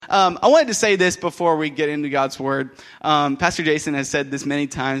I wanted to say this before we get into God's Word. Pastor Jason has said this many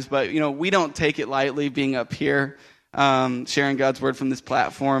times, but, we don't take it lightly being up here, sharing God's Word from this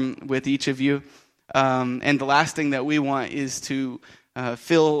platform with each of you. And the last thing that we want is to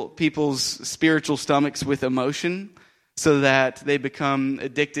fill people's spiritual stomachs with emotion so that they become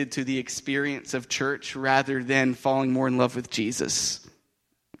addicted to the experience of church rather than falling more in love with Jesus.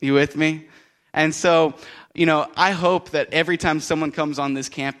 You with me? And so, I hope that every time someone comes on this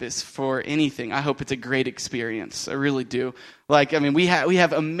campus for anything, I hope it's a great experience. I really do. We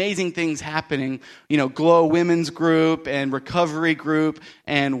have amazing things happening. Glow Women's Group and Recovery Group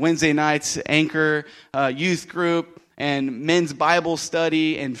and Wednesday nights Anchor Youth Group and Men's Bible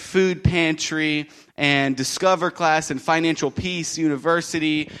Study and Food Pantry and Discover Class and Financial Peace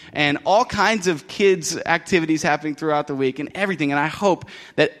University and all kinds of kids' activities happening throughout the week and everything. And I hope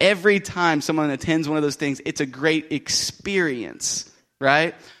that every time someone attends one of those things, it's a great experience,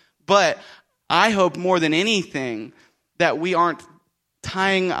 right? But I hope more than anything that we aren't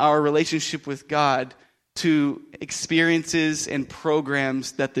tying our relationship with God to experiences and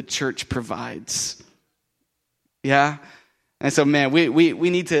programs that the church provides. Yeah? And so, man, we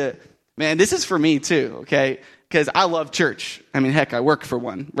need to, this is for me too, okay? Because I love church. Heck, I work for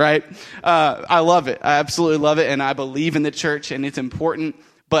one, right? I love it. I absolutely love it, and I believe in the church, and it's important.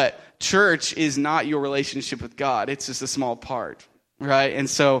 But church is not your relationship with God. It's just a small part, right? And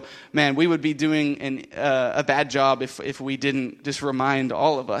so, man, we would be doing a bad job if we didn't just remind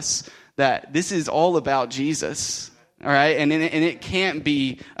all of us that this is all about Jesus. All right, and it can't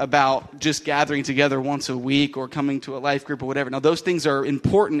be about just gathering together once a week or coming to a life group or whatever. Now, those things are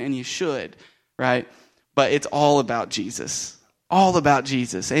important, and you should, right? But it's all about Jesus. All about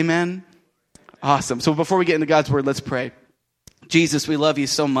Jesus. Amen? Awesome. So before we get into God's Word, let's pray. Jesus, we love you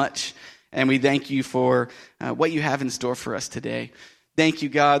so much, and we thank you for what you have in store for us today. Thank you,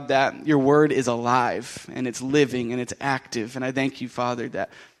 God, that your Word is alive, and it's living, and it's active. And I thank you, Father,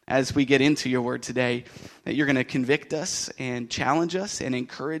 that as we get into your word today, that you're going to convict us and challenge us and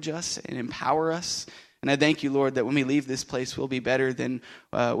encourage us and empower us. And I thank you, Lord, that when we leave this place, we'll be better than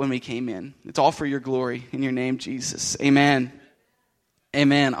when we came in. It's all for your glory. In your name, Jesus. Amen.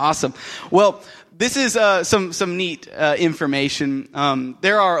 Amen. Awesome. Well, this is some neat information.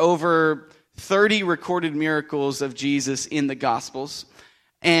 There are over 30 recorded miracles of Jesus in the Gospels.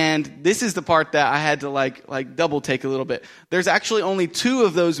 And this is the part that I had to like double take a little bit. There's actually only 2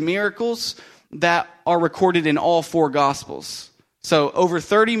 of those miracles that are recorded in all 4 Gospels. So over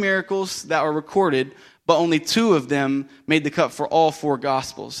 30 miracles that are recorded, but only 2 of them made the cut for all 4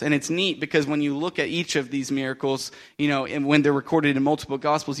 Gospels. And it's neat because when you look at each of these miracles, and when they're recorded in multiple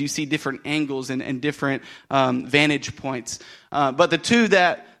Gospels, you see different angles and different vantage points. But the 2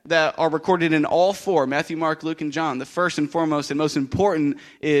 that are recorded in all 4, Matthew, Mark, Luke, and John, the first and foremost and most important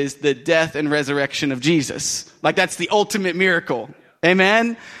is the death and resurrection of Jesus. That's the ultimate miracle.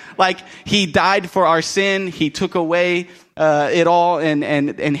 Amen? He died for our sin. He took away it all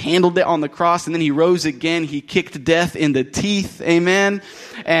and handled it on the cross, and then he rose again. He kicked death in the teeth. Amen?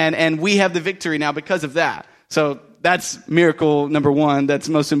 And we have the victory now because of that. So that's miracle number 1. That's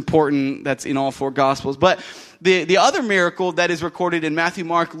most important. That's in all 4 Gospels. But the other miracle that is recorded in Matthew,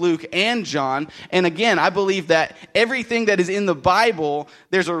 Mark, Luke, and John, and again, I believe that everything that is in the Bible,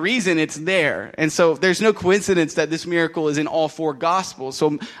 there's a reason it's there. And so there's no coincidence that this miracle is in all 4 Gospels.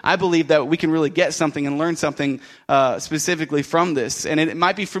 So I believe that we can really get something and learn something specifically from this. And it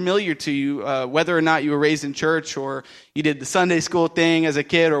might be familiar to you, whether or not you were raised in church or you did the Sunday school thing as a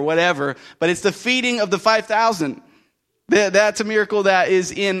kid or whatever, but it's the feeding of the 5,000. That's a miracle that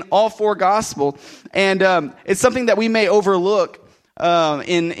is in all 4 Gospels. And it's something that we may overlook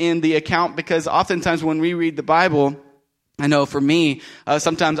in the account because oftentimes when we read the Bible, I know for me,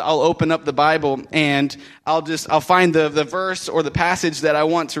 sometimes I'll open up the Bible and I'll find the verse or the passage that I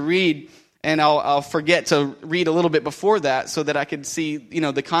want to read, and I'll forget to read a little bit before that so that I could see,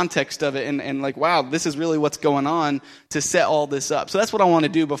 the context of it and wow, this is really what's going on to set all this up. So that's what I want to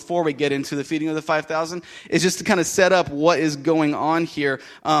do before we get into the feeding of the 5,000 is just to kind of set up what is going on here.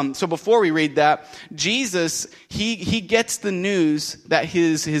 So before we read that, Jesus, he gets the news that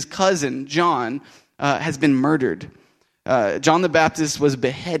his cousin, John, has been murdered. John the Baptist was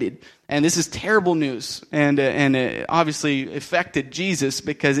beheaded. And this is terrible news, and it obviously affected Jesus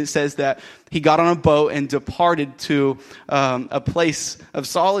because it says that he got on a boat and departed to a place of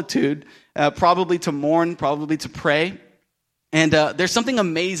solitude, probably to mourn, probably to pray. And there's something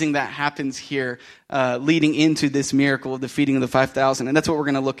amazing that happens here leading into this miracle of the feeding of the 5,000, and that's what we're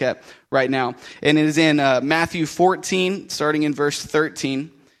going to look at right now. And it is in Matthew 14, starting in verse 13.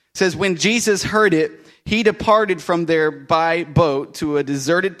 It says, "When Jesus heard it, he departed from there by boat to a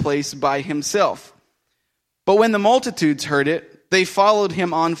deserted place by himself. But when the multitudes heard it, they followed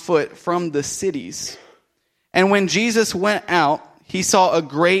him on foot from the cities. And when Jesus went out, he saw a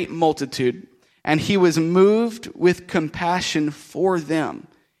great multitude, and he was moved with compassion for them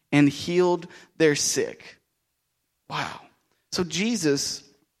and healed their sick. Wow. So Jesus,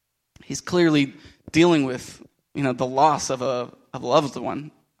 he's clearly dealing with, the loss of a loved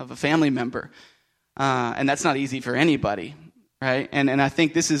one, of a family member. And that's not easy for anybody, right? And I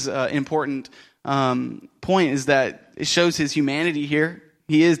think this is an important point, is that it shows his humanity here.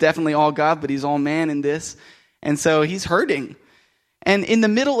 He is definitely all God, but he's all man in this. And so he's hurting. And in the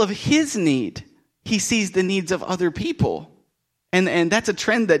middle of his need, he sees the needs of other people. And that's a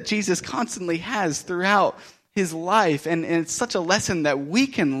trend that Jesus constantly has throughout his life. And it's such a lesson that we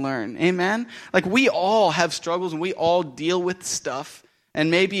can learn. Amen? Like, we all have struggles and we all deal with stuff. And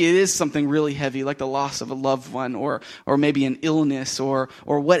maybe it is something really heavy, like the loss of a loved one, or maybe an illness or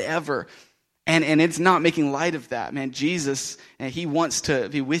whatever. And it's not making light of that, man. Jesus, he wants to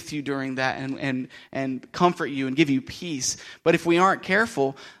be with you during that and comfort you and give you peace. But if we aren't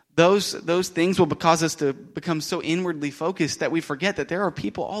careful, those things will cause us to become so inwardly focused that we forget that there are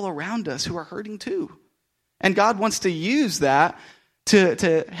people all around us who are hurting too. And God wants to use that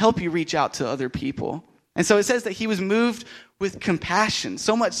to help you reach out to other people. And so it says that he was moved with compassion,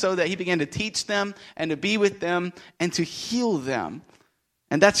 so much so that he began to teach them and to be with them and to heal them.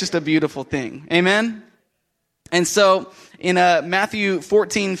 And that's just a beautiful thing. Amen? And so in Matthew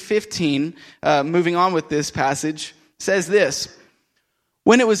 14:15, moving on with this passage, says this: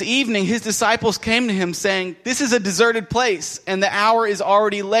 when it was evening, his disciples came to him saying, "This is a deserted place, and the hour is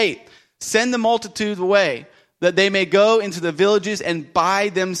already late. Send the multitude away, that they may go into the villages and buy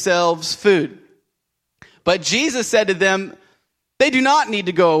themselves food." But Jesus said to them, "They do not need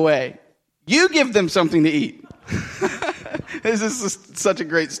to go away. You give them something to eat." This is such a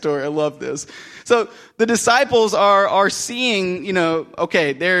great story. I love this. So the disciples are seeing,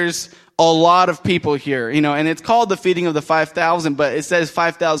 okay, there's a lot of people here, and it's called the feeding of the 5,000, but it says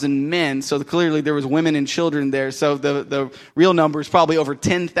 5,000 men. So clearly there was women and children there. So the real number is probably over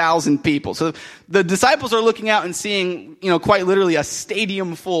 10,000 people. So the disciples are looking out and seeing, quite literally a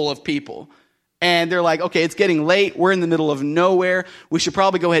stadium full of people. And they're like, okay, it's getting late. We're in the middle of nowhere. We should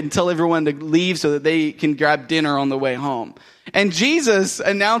probably go ahead and tell everyone to leave so that they can grab dinner on the way home. And Jesus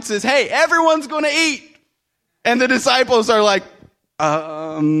announces, hey, everyone's going to eat. And the disciples are like,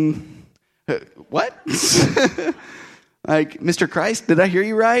 what? Like, Mr. Christ, did I hear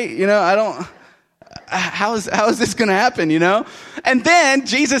you right? How is this going to happen, And then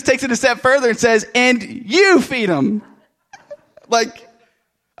Jesus takes it a step further and says, and you feed them. Like,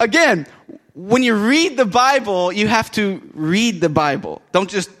 again, when you read the Bible, you have to read the Bible. Don't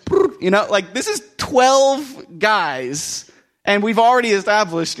just, this is 12 guys. And we've already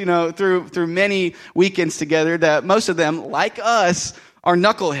established, through many weekends together that most of them, like us, are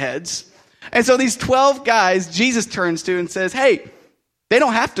knuckleheads. And so these 12 guys, Jesus turns to and says, hey, they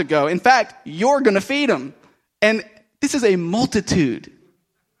don't have to go. In fact, you're going to feed them. And this is a multitude,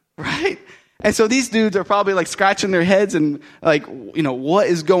 right? And so these dudes are probably like scratching their heads and like, what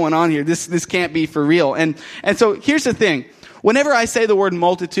is going on here? This can't be for real. And so here's the thing. Whenever I say the word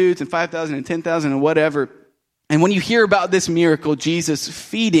multitudes and 5,000 and 10,000 and whatever, and when you hear about this miracle, Jesus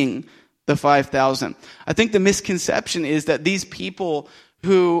feeding the 5,000, I think the misconception is that these people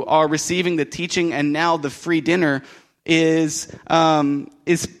who are receiving the teaching and now the free dinner is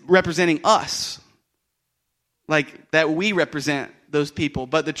representing us. Like that we represent those people.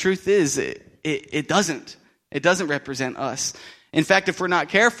 But the truth is, it doesn't. It doesn't represent us. In fact, if we're not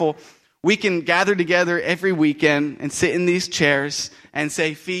careful, we can gather together every weekend and sit in these chairs and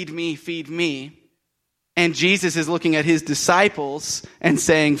say, feed me, feed me. And Jesus is looking at his disciples and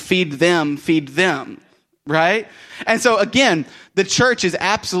saying, feed them, right? And so again, the church is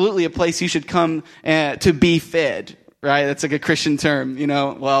absolutely a place you should come to be fed, right? That's like a Christian term,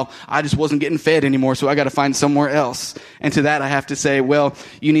 well, I just wasn't getting fed anymore, so I got to find somewhere else. And to that I have to say, well,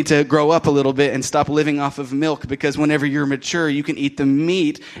 you need to grow up a little bit and stop living off of milk, because whenever you're mature, you can eat the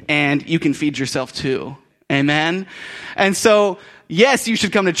meat and you can feed yourself too. Amen? And so, yes, you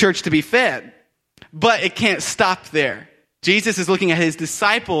should come to church to be fed, but it can't stop there. Jesus is looking at his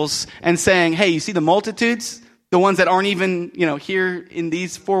disciples and saying, hey, you see the multitudes? The ones that aren't even, here in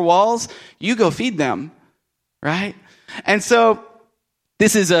these four walls? You go feed them, right? And so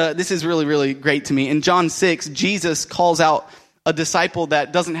this is really, really great to me. In John 6, Jesus calls out a disciple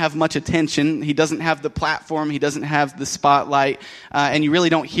that doesn't have much attention. He doesn't have the platform. He doesn't have the spotlight. And you really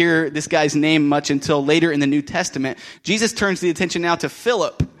don't hear this guy's name much until later in the New Testament. Jesus turns the attention now to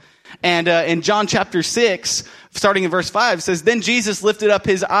Philip. And in John chapter 6, starting in verse 5, says, "Then Jesus lifted up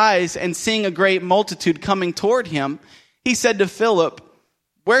his eyes, and seeing a great multitude coming toward him, he said to Philip,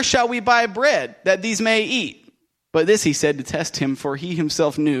 'Where shall we buy bread that these may eat?' But this he said to test him, for he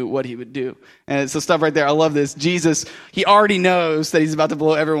himself knew what he would do." And so stuff right there, I love this. Jesus, he already knows that he's about to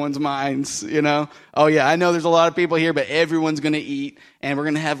blow everyone's minds, you know. Oh yeah, I know there's a lot of people here, but everyone's going to eat, and we're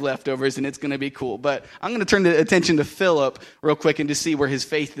going to have leftovers, and it's going to be cool. But I'm going to turn the attention to Philip real quick and just see where his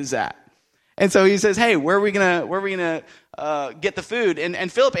faith is at. And so he says, "Hey, where are we gonna get the food?"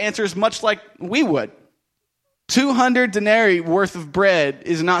 And Philip answers much like we would. 200 denarii worth of bread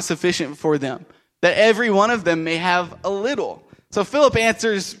is not sufficient for them, that every one of them may have a little. So Philip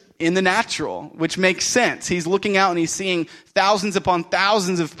answers in the natural, which makes sense. He's looking out and he's seeing thousands upon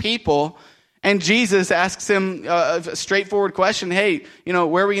thousands of people. And Jesus asks him a straightforward question. Hey,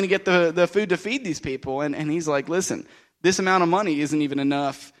 where are we going to get the food to feed these people? And he's like, listen, this amount of money isn't even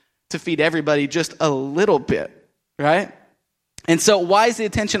enough to feed everybody, just a little bit, right? And so why is the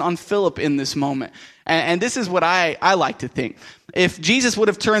attention on Philip in this moment? And this is what I like to think. If Jesus would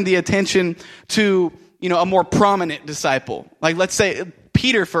have turned the attention to, a more prominent disciple, like let's say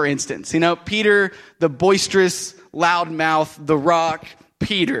Peter, for instance, Peter, the boisterous, loudmouth, the rock,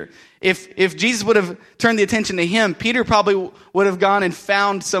 Peter. If Jesus would have turned the attention to him, Peter probably would have gone and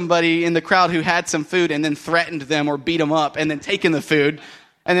found somebody in the crowd who had some food and then threatened them or beat them up and then taken the food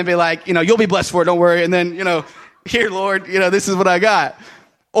and then be like, you'll be blessed for it, don't worry. And then, here, Lord, this is what I got.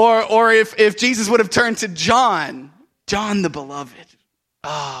 Or if Jesus would have turned to John the beloved.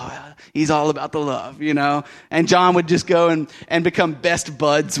 Oh, he's all about the love, And John would just go and become best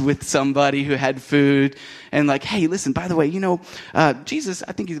buds with somebody who had food. And like, hey, listen, by the way, Jesus,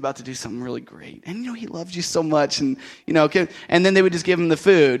 I think he's about to do something really great. And, he loves you so much. And, and then they would just give him the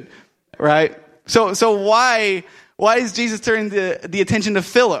food, right? So why is Jesus turning the attention to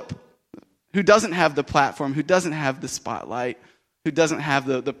Philip, who doesn't have the platform, who doesn't have the spotlight, who doesn't have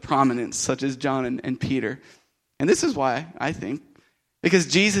the prominence such as John and Peter? And this is why, I think, because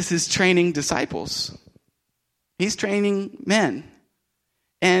Jesus is training disciples. He's training men.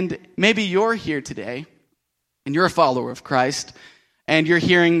 And maybe you're here today, and you're a follower of Christ, and you're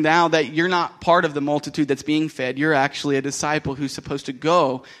hearing now that you're not part of the multitude that's being fed. You're actually a disciple who's supposed to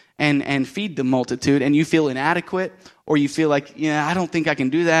go and feed the multitude, and you feel inadequate, or you feel like, I don't think I can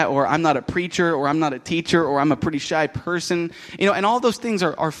do that, or I'm not a preacher, or I'm not a teacher, or I'm a pretty shy person. And all those things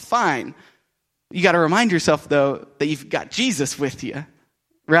are fine. You got to remind yourself, though, that you've got Jesus with you,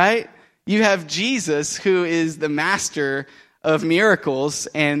 right? You have Jesus, who is the master of miracles,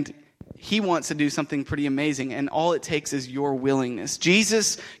 and he wants to do something pretty amazing, and all it takes is your willingness.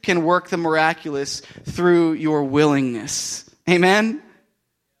 Jesus can work the miraculous through your willingness. Amen?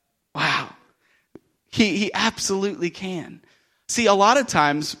 Wow. He absolutely can. See, a lot of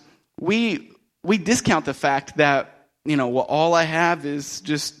times we discount the fact that, well, all I have is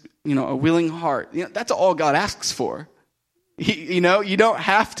just, a willing heart. That's all God asks for. You don't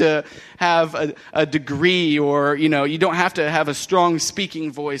have to have a degree, or, you don't have to have a strong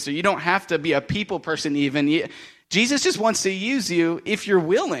speaking voice, or you don't have to be a people person even. Jesus just wants to use you if you're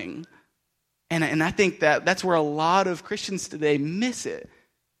willing. And I think that's where a lot of Christians today miss it.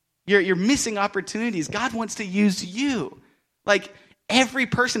 You're missing opportunities. God wants to use you. Like every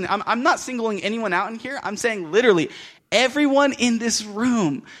person, I'm not singling anyone out in here. I'm saying literally everyone in this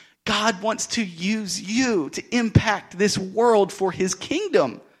room, God wants to use you to impact this world for his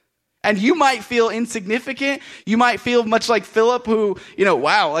kingdom. And you might feel insignificant. You might feel much like Philip, who,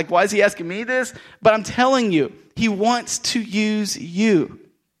 wow, like, why is he asking me this? But I'm telling you, he wants to use you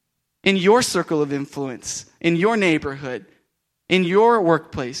in your circle of influence, in your neighborhood, in your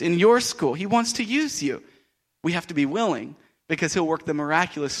workplace, in your school. He wants to use you. We have to be willing, because he'll work the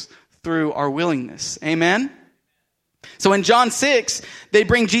miraculous through our willingness. Amen? So in John 6, they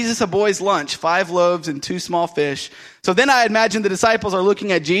bring Jesus a boy's lunch, 5 loaves and 2 small fish. So then I imagine the disciples are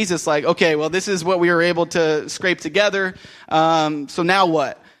looking at Jesus like, okay, well, this is what we were able to scrape together. So now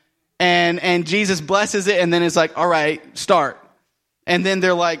what? And Jesus blesses it, and then it's like, all right, start. And then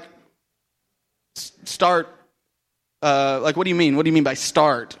they're like, start. Like, what do you mean? What do you mean by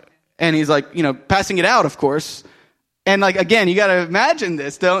start? And he's like, passing it out, of course. And like, again, you got to imagine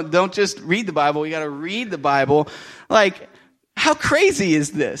this. Don't just read the Bible. You got to read the Bible. Like, how crazy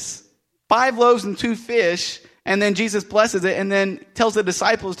is this? 5 loaves and 2 fish, and then Jesus blesses it and then tells the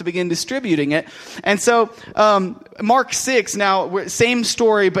disciples to begin distributing it. And so, Mark 6, now, same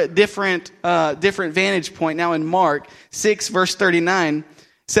story, but different vantage point. Now in Mark 6, verse 39,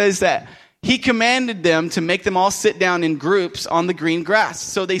 says that he commanded them to make them all sit down in groups on the green grass.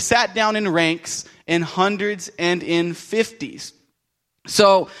 So they sat down in ranks, in hundreds and in 50s.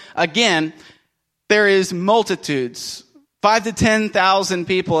 So again, there is multitudes, 5,000 to 10,000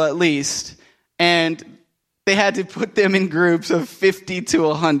 people at least, and they had to put them in groups of 50 to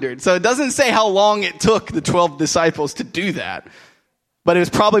 100. So it doesn't say how long it took the 12 disciples to do that, but it was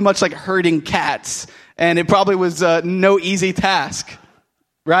probably much like herding cats, and it probably was no easy task,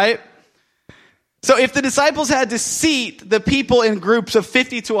 right? So if the disciples had to seat the people in groups of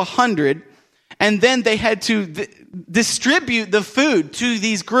 50 to 100, and then they had to distribute the food to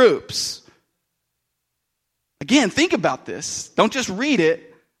these groups. Again, think about this. Don't just read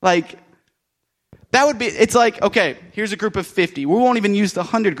it. Like, that would be, it's like, okay, here's a group of 50. We won't even use the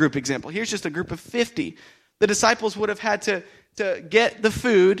 100 group example. Here's just a group of 50. The disciples would have had to get the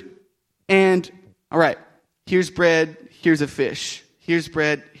food and, all right, here's bread, here's a fish. Here's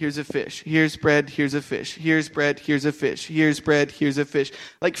bread, here's a fish. Here's bread, here's a fish. Here's bread, here's a fish. Here's bread, here's a fish.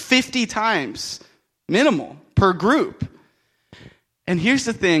 Like 50 times, minimal, per group. And here's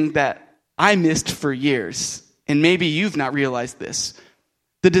the thing that I missed for years, and maybe you've not realized this.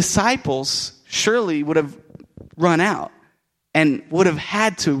 The disciples surely would have run out and would have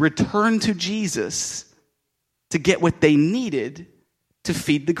had to return to Jesus to get what they needed to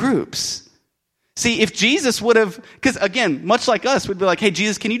feed the groups. See, if Jesus would have, because again, much like us, would be like, hey,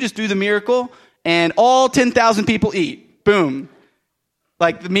 Jesus, can you just do the miracle? And all 10,000 people eat. Boom.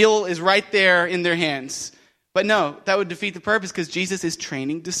 Like the meal is right there in their hands. But no, that would defeat the purpose because Jesus is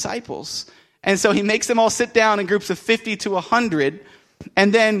training disciples. And so he makes them all sit down in groups of 50 to 100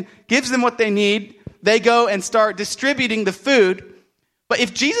 and then gives them what they need. They go and start distributing the food. But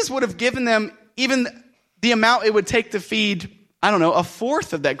if Jesus would have given them even the amount it would take to feed, I don't know, a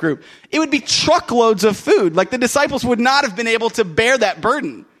fourth of that group, it would be truckloads of food. Like the disciples would not have been able to bear that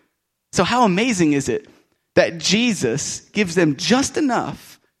burden. So how amazing is it that Jesus gives them just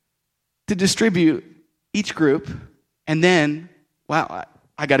enough to distribute each group, and then, wow,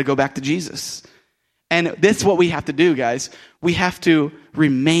 I got to go back to Jesus. And this is what we have to do, guys. We have to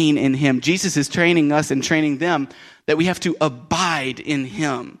remain in him. Jesus is training us and training them that we have to abide in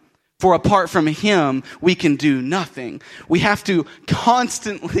him. For apart from him, we can do nothing. We have to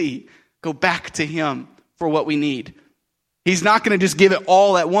constantly go back to him for what we need. He's not going to just give it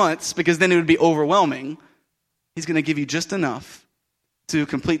all at once because then it would be overwhelming. He's going to give you just enough to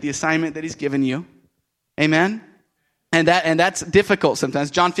complete the assignment that he's given you. Amen? And that's difficult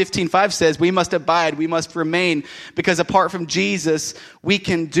sometimes. John 15:5 says, we must abide, we must remain, because apart from Jesus, we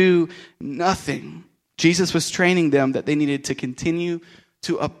can do nothing. Jesus was training them that they needed to continue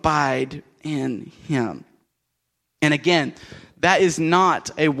to abide in him. And again, that is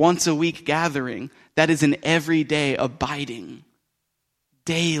not a once a week gathering. That is an everyday abiding,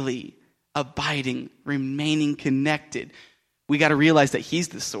 daily abiding, remaining connected. We got to realize that he's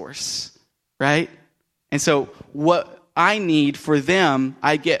the source, right? And so what I need for them,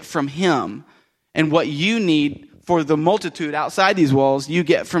 I get from him. And what you need for the multitude outside these walls, you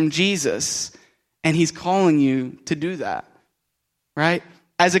get from Jesus. And he's calling you to do that, right?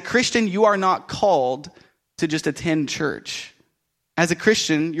 As a Christian, you are not called to just attend church. As a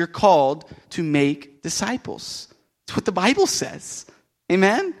Christian, you're called to make disciples. That's what the Bible says.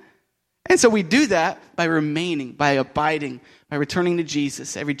 Amen? And so we do that by remaining, by abiding, by returning to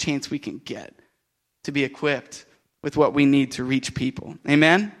Jesus every chance we can get to be equipped with what we need to reach people.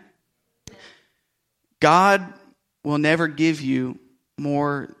 Amen? God will never give you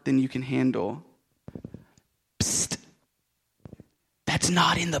more than you can handle. Psst. That's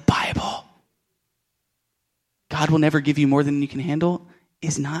not in the Bible. God will never give you more than you can handle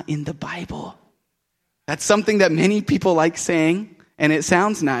is not in the Bible. That's something that many people like saying, and it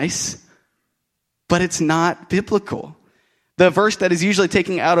sounds nice, but it's not biblical. The verse that is usually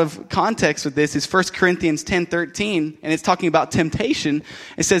taken out of context with this is 1 Corinthians 10:13, and it's talking about temptation.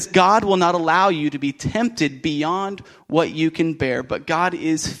 It says, God will not allow you to be tempted beyond what you can bear, but God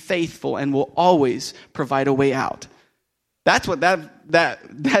is faithful and will always provide a way out. That's what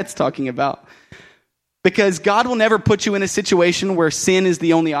that's talking about. Because God will never put you in a situation where sin is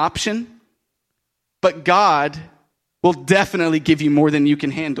the only option, but God will definitely give you more than you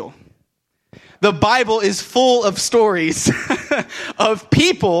can handle. The Bible is full of stories of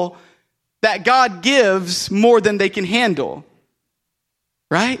people that God gives more than they can handle.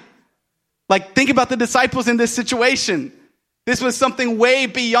 Right? Like, think about the disciples in this situation. This was something way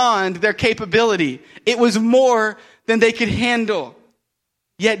beyond their capability. It was more than they could handle.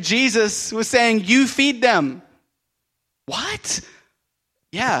 Yet Jesus was saying, you feed them. What?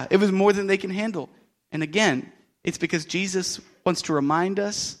 Yeah, it was more than they can handle. And again, it's because Jesus wants to remind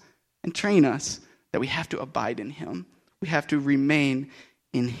us and train us that we have to abide in him. We have to remain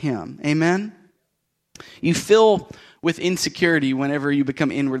in him. Amen? You fill with insecurity whenever you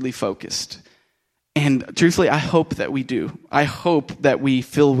become inwardly focused. And truthfully, I hope that we do. I hope that we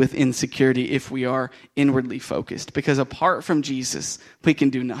fill with insecurity if we are inwardly focused. Because apart from Jesus, we can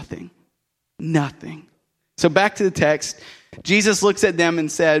do nothing. Nothing. So back to the text. Jesus looks at them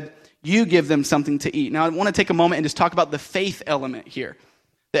and said, you give them something to eat. Now I want to take a moment and just talk about the faith element here.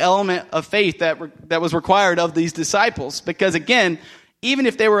 The element of faith that was required of these disciples. Because again, even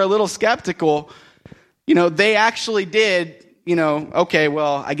if they were a little skeptical, they actually did, okay,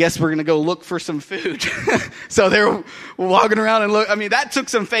 well, I guess we're going to go look for some food. So they're walking around and look. I mean, that took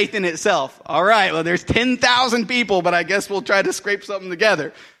some faith in itself. All right, well, there's 10,000 people, but I guess we'll try to scrape something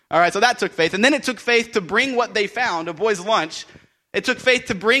together. All right, so that took faith. And then it took faith to bring what they found, a boy's lunch. It took faith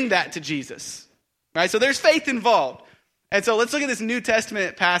to bring that to Jesus. Right, so there's faith involved. And so let's look at this New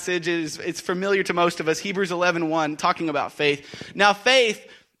Testament passage. It's familiar to most of us, Hebrews 11:1, talking about faith. Now, faith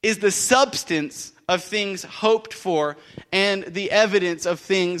is the substance of things hoped for and the evidence of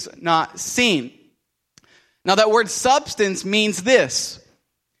things not seen. Now, that word substance means this.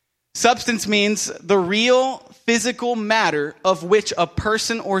 Substance means the real physical matter of which a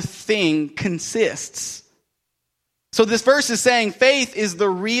person or thing consists. So this verse is saying faith is the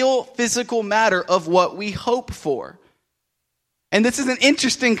real physical matter of what we hope for. And this is an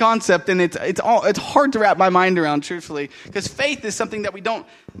interesting concept, and it's hard to wrap my mind around, truthfully, because faith is something that we don't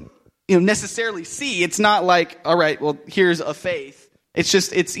necessarily see. It's not like, all right, well, here's a faith. It's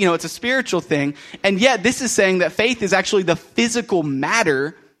a spiritual thing. And yet this is saying that faith is actually the physical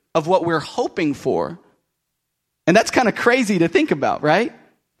matter of what we're hoping for. And that's kind of crazy to think about, right?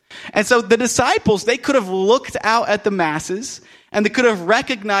 And so the disciples, they could have looked out at the masses and they could have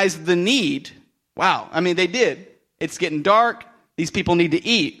recognized the need. Wow. I mean, they did. It's getting dark. These people need to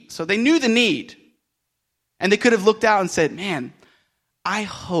eat. So they knew the need. And they could have looked out and said, man, I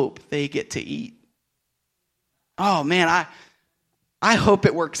hope they get to eat. Oh, man, I hope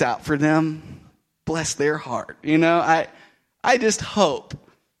it works out for them. Bless their heart. I just hope.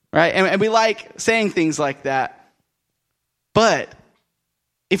 Right? And we like saying things like that. But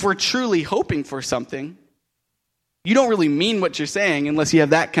if we're truly hoping for something, you don't really mean what you're saying unless you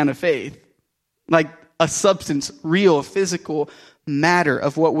have that kind of faith. Like a substance, real, physical matter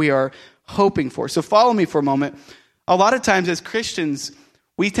of what we are hoping for. So follow me for a moment. A lot of times as Christians,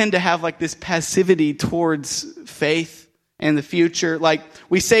 we tend to have like this passivity towards faith and the future. Like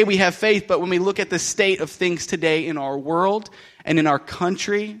we say we have faith, but when we look at the state of things today in our world and in our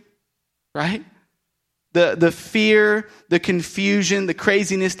country, right? The fear, the confusion, the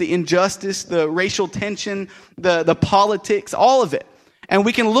craziness, the injustice, the racial tension, the politics, all of it. And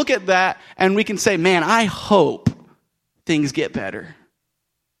we can look at that and we can say, man, I hope things get better.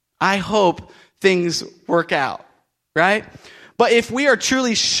 I hope things work out, right? But if we are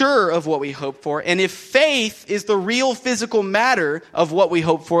truly sure of what we hope for, and if faith is the real physical matter of what we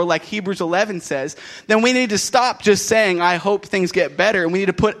hope for, like Hebrews 11 says, then we need to stop just saying, I hope things get better. And we need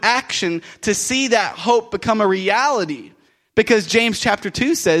to put action to see that hope become a reality. Because James chapter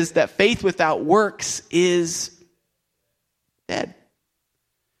 2 says that faith without works is dead.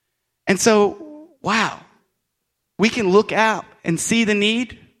 And so, wow, we can look out and see the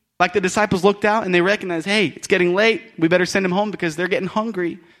need. Like the disciples looked out and they recognized, hey, it's getting late. We better send them home because they're getting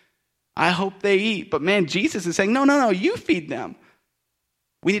hungry. I hope they eat. But man, Jesus is saying, no, you feed them.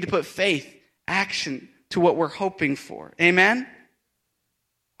 We need to put faith, action to what we're hoping for. Amen?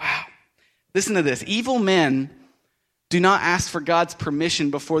 Wow. Listen to this. Evil men do not ask for God's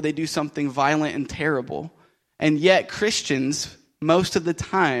permission before they do something violent and terrible. And yet Christians, most of the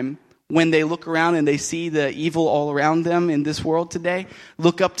time, when they look around and they see the evil all around them in this world today,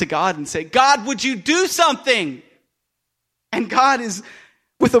 look up to God and say, God, would you do something? And God is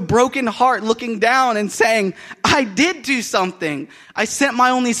with a broken heart looking down and saying, I did do something. I sent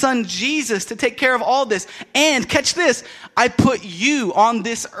my only son, Jesus, to take care of all this. And catch this, I put you on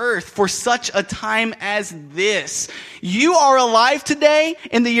this earth for such a time as this. You are alive today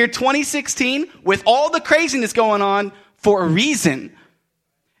in the year 2016 with all the craziness going on for a reason.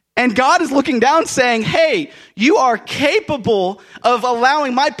 And God is looking down saying, hey, you are capable of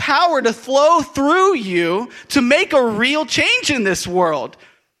allowing my power to flow through you to make a real change in this world.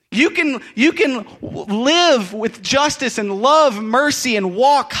 You can live with justice and love, mercy, and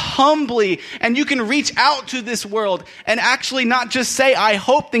walk humbly. And you can reach out to this world and actually not just say, I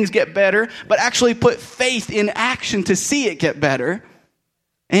hope things get better, but actually put faith in action to see it get better.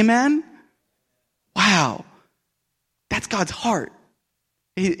 Amen? Wow. That's God's heart.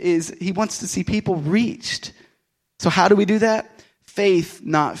 He wants to see people reached. So how do we do that? Faith,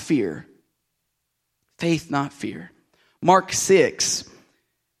 not fear. Faith, not fear. Mark 6.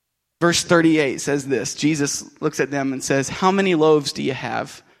 Verse 38 says this. Jesus looks at them and says, "How many loaves do you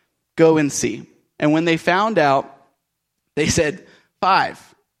have? Go and see." And when they found out, they said,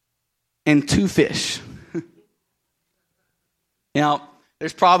 5 and 2 fish. Now,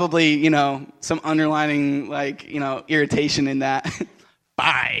 there's probably, some underlining, irritation in that.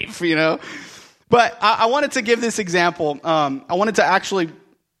 5, But I wanted to give this example. I wanted to actually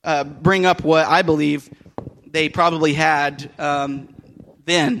bring up what I believe they probably had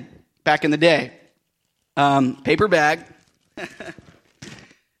then, back in the day. Paper bag.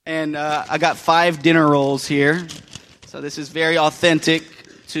 And I got 5 dinner rolls here. So this is very authentic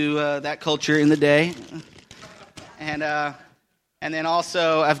to that culture in the day. And then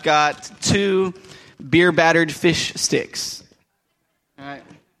also I've got 2 beer-battered fish sticks. All right.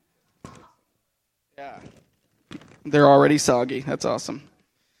 Yeah. They're already soggy. That's awesome.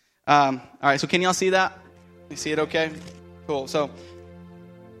 All right, so can y'all see that? You see it okay? Cool. So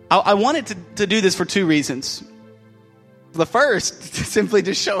I wanted to do this for 2 reasons. The first, simply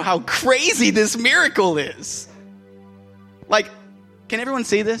to show how crazy this miracle is. Can everyone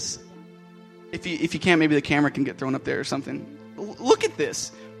see this? If you can't, maybe the camera can get thrown up there or something. Look at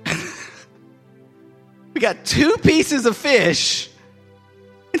this. We got 2 pieces of fish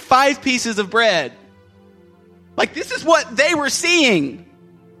and 5 pieces of bread. This is what they were seeing.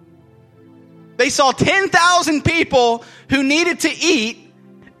 They saw 10,000 people who needed to eat,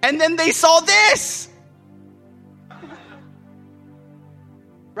 and then they saw this.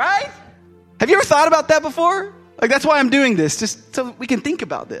 Right? Have you ever thought about that before? That's why I'm doing this, just so we can think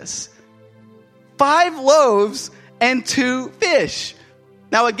about this. 5 loaves and 2 fish.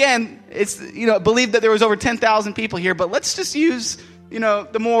 Now, again, it's, believe that there was over 10,000 people here, but let's just use,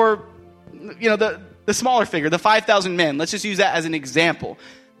 the more, the smaller figure, the 5,000 men. Let's just use that as an example.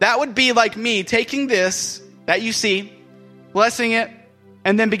 That would be like me taking this that you see, blessing it,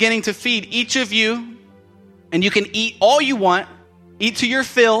 and then beginning to feed each of you, and you can eat all you want, eat to your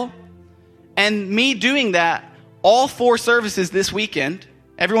fill, and me doing that all 4 services this weekend,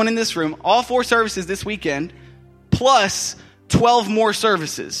 everyone in this room, all 4 services this weekend, plus 12 more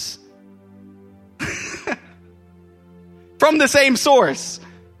services. From the same source.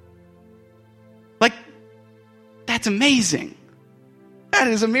 That's amazing. That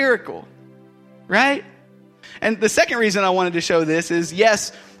is a miracle, right? And the second reason I wanted to show this is,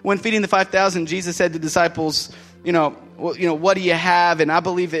 yes, when feeding the 5,000, Jesus said to disciples, what do you have? And I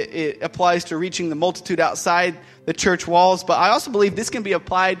believe it applies to reaching the multitude outside the church walls. But I also believe this can be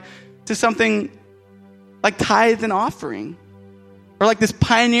applied to something like tithe and offering, or this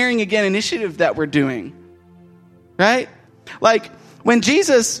pioneering again initiative that we're doing, right? When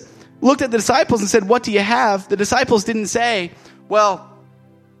Jesus looked at the disciples and said, "What do you have?" The disciples didn't say, "Well,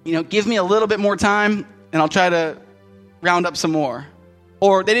 give me a little bit more time and I'll try to round up some more."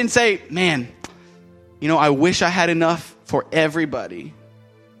 Or they didn't say, "Man, I wish I had enough for everybody."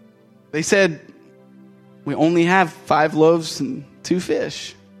 They said, "We only have 5 loaves and 2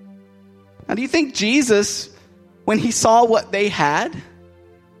 fish." Now, do you think Jesus, when he saw what they had,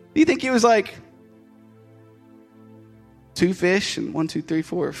 do you think he was like, 2 fish and 1, 2, 3,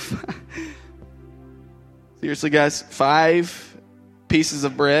 4. Seriously, guys, 5 pieces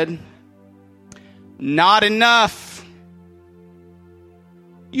of bread? Not enough.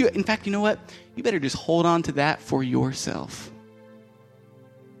 In fact, you know what? You better just hold on to that for yourself.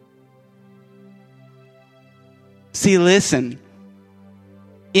 See, listen.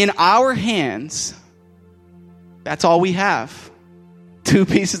 In our hands, that's all we have. 2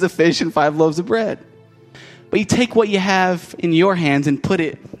 pieces of fish and 5 loaves of bread. But you take what you have in your hands and put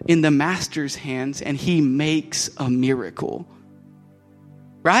it in the master's hands, and he makes a miracle.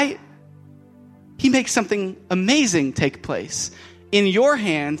 Right? He makes something amazing take place. In your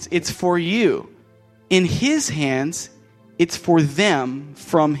hands, it's for you. In his hands, it's for them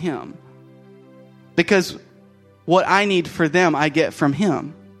from him. Because what I need for them, I get from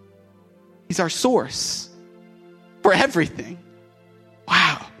him. He's our source for everything.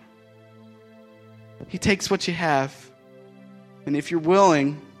 Wow. He takes what you have. And if you're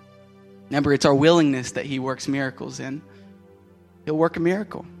willing, remember, it's our willingness that he works miracles in. He'll work a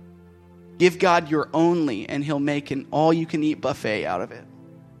miracle. Give God your only, and he'll make an all-you-can-eat buffet out of it.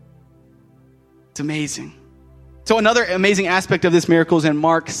 It's amazing. So another amazing aspect of this miracle is in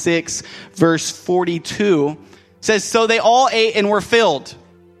Mark 6, verse 42. It says, "So they all ate and were filled,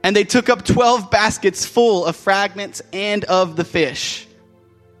 and they took up 12 baskets full of fragments and of the fish."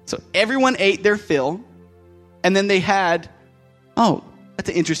 So everyone ate their fill, and then they had, that's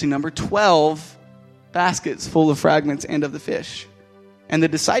an interesting number, 12 baskets full of fragments and of the fish. And the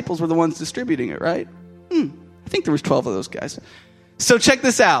disciples were the ones distributing it, right? I think there was 12 of those guys. So check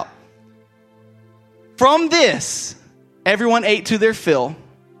this out. From this, everyone ate to their fill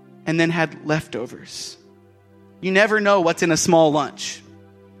and then had leftovers. You never know what's in a small lunch.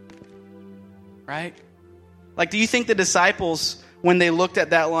 Right? Like, do you think the disciples, when they looked at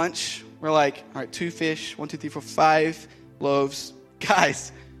that lunch, were like, all right, 2 fish, 1, 2, 3, 4, 5 loaves.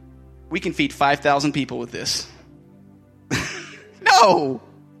 Guys, we can feed 5,000 people with this. No.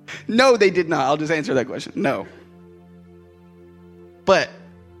 No, they did not. I'll just answer that question. No. But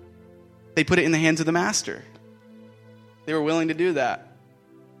they put it in the hands of the master. They were willing to do that.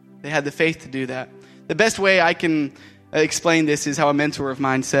 They had the faith to do that. The best way I can explain this is how a mentor of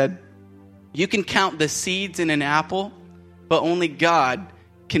mine said, you can count the seeds in an apple, but only God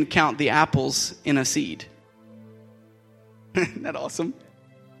can count the apples in a seed. Isn't that awesome?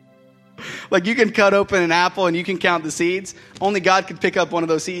 Like, you can cut open an apple and you can count the seeds. Only God can pick up one of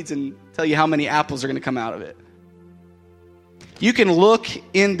those seeds and tell you how many apples are going to come out of it. You can look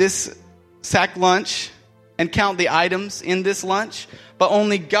in this sack lunch and count the items in this lunch, but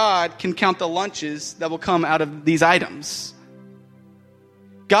only God can count the lunches that will come out of these items.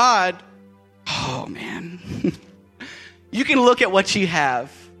 God, oh man. You can look at what you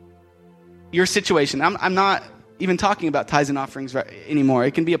have, your situation. I'm not even talking about tithes and offerings anymore.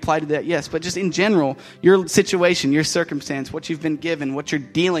 It can be applied to that, yes, but just in general, your situation, your circumstance, what you've been given, what you're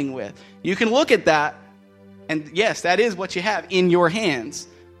dealing with. You can look at that, and yes, that is what you have in your hands.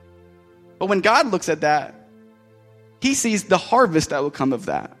 But when God looks at that, he sees the harvest that will come of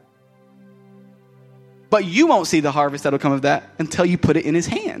that. But you won't see the harvest that will come of that until you put it in his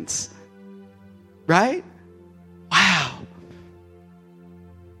hands. Right? Wow.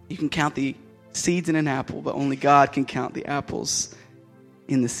 You can count the seeds in an apple, but only God can count the apples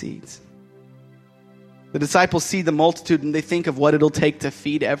in the seeds. The disciples see the multitude and they think of what it'll take to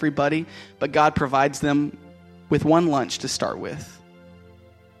feed everybody, but God provides them with one lunch to start with.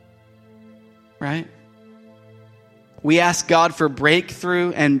 Right? We ask God for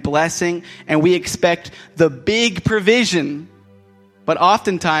breakthrough and blessing, and we expect the big provision. But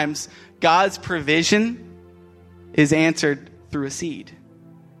oftentimes, God's provision is answered through a seed.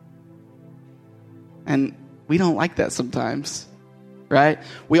 And we don't like that sometimes, right?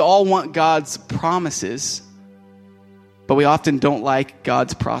 We all want God's promises, but we often don't like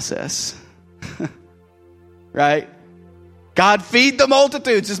God's process. Right? God, feed the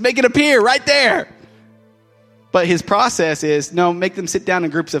multitudes. Just make it appear right there. But his process is, no, make them sit down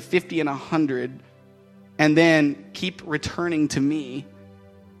in groups of 50 and 100 and then keep returning to me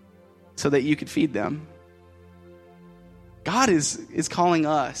so that you could feed them. God is calling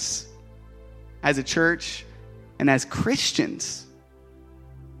us as a church and as Christians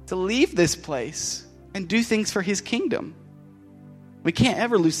to leave this place and do things for his kingdom. We can't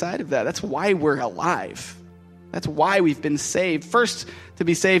ever lose sight of that. That's why we're alive. That's why we've been saved. First, to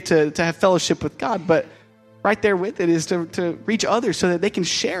be saved, to have fellowship with God, but right there with it is to reach others so that they can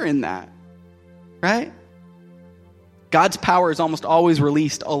share in that. Right? God's power is almost always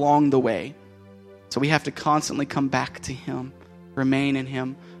released along the way. So we have to constantly come back to him, remain in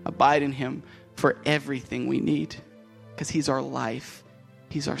him, abide in him for everything we need. Because he's our life.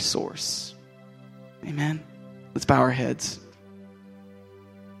 He's our source. Amen. Let's bow our heads.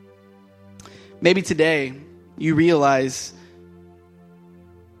 Maybe today you realize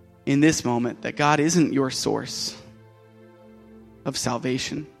in this moment that God isn't your source of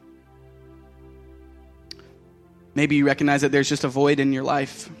salvation. Maybe you recognize that there's just a void in your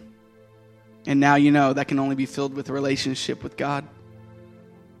life. And now you know that can only be filled with a relationship with God.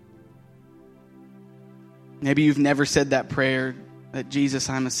 Maybe you've never said that prayer that, Jesus,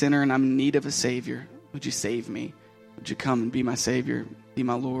 I'm a sinner and I'm in need of a Savior. Would you save me? Would you come and be my Savior, be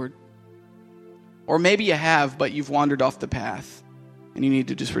my Lord? Or maybe you have, but you've wandered off the path and you need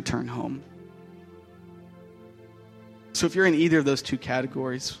to just return home. So if you're in either of those two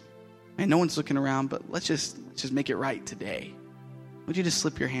categories, and no one's looking around, but let's just make it right today. Would you just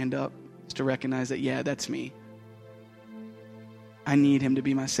slip your hand up just to recognize that, yeah, that's me. I need him to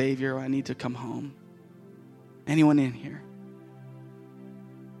be my Savior, or I need to come home. Anyone in here?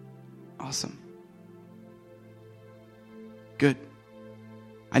 Awesome. Good.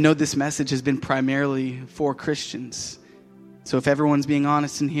 I know this message has been primarily for Christians. So if everyone's being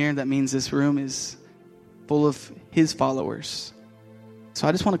honest in here, that means this room is full of his followers. So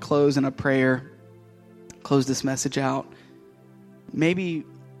I just want to close in a prayer, close this message out. Maybe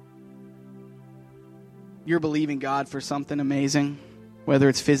you're believing God for something amazing, whether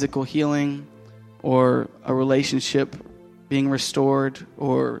it's physical healing or a relationship being restored,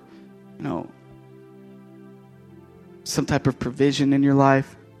 or, some type of provision in your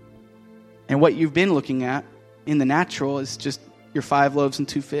life. And what you've been looking at in the natural is just your 5 loaves and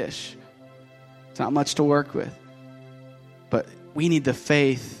 2 fish. not much to work with. But we need the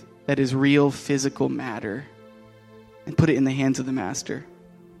faith that is real physical matter and put it in the hands of the Master.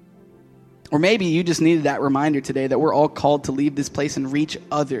 Or maybe you just needed that reminder today that we're all called to leave this place and reach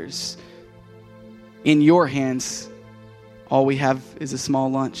others. In your hands, all we have is a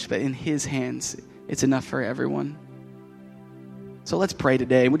small lunch, but in his hands, it's enough for everyone. So let's pray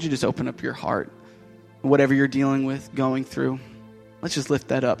today. Would you just open up your heart? Whatever you're dealing with, going through, let's just lift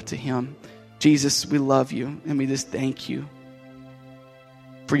that up to him. Jesus, we love you, and we just thank you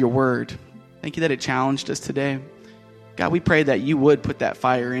for your word. Thank you that it challenged us today. God, we pray that you would put that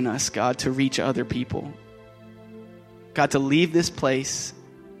fire in us, God, to reach other people. God, to leave this place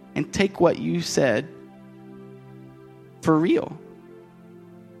and take what you said for real.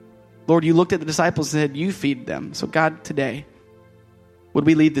 Lord, you looked at the disciples and said, you feed them. So God, today, would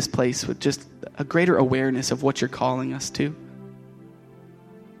we leave this place with just a greater awareness of what you're calling us to?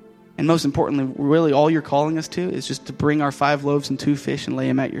 And most importantly, really all you're calling us to is just to bring our 5 loaves and 2 fish and lay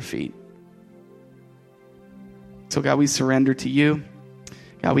them at your feet. So God, we surrender to you.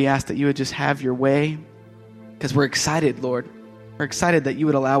 God, we ask that you would just have your way because we're excited, Lord. We're excited that you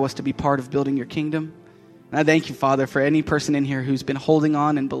would allow us to be part of building your kingdom. And I thank you, Father, for any person in here who's been holding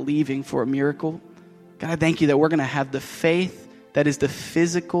on and believing for a miracle. God, I thank you that we're going to have the faith that is the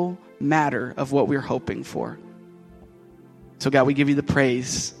physical matter of what we're hoping for. So God, we give you the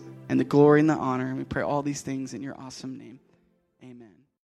praise and the glory and the honor, and we pray all these things in your awesome name. Amen.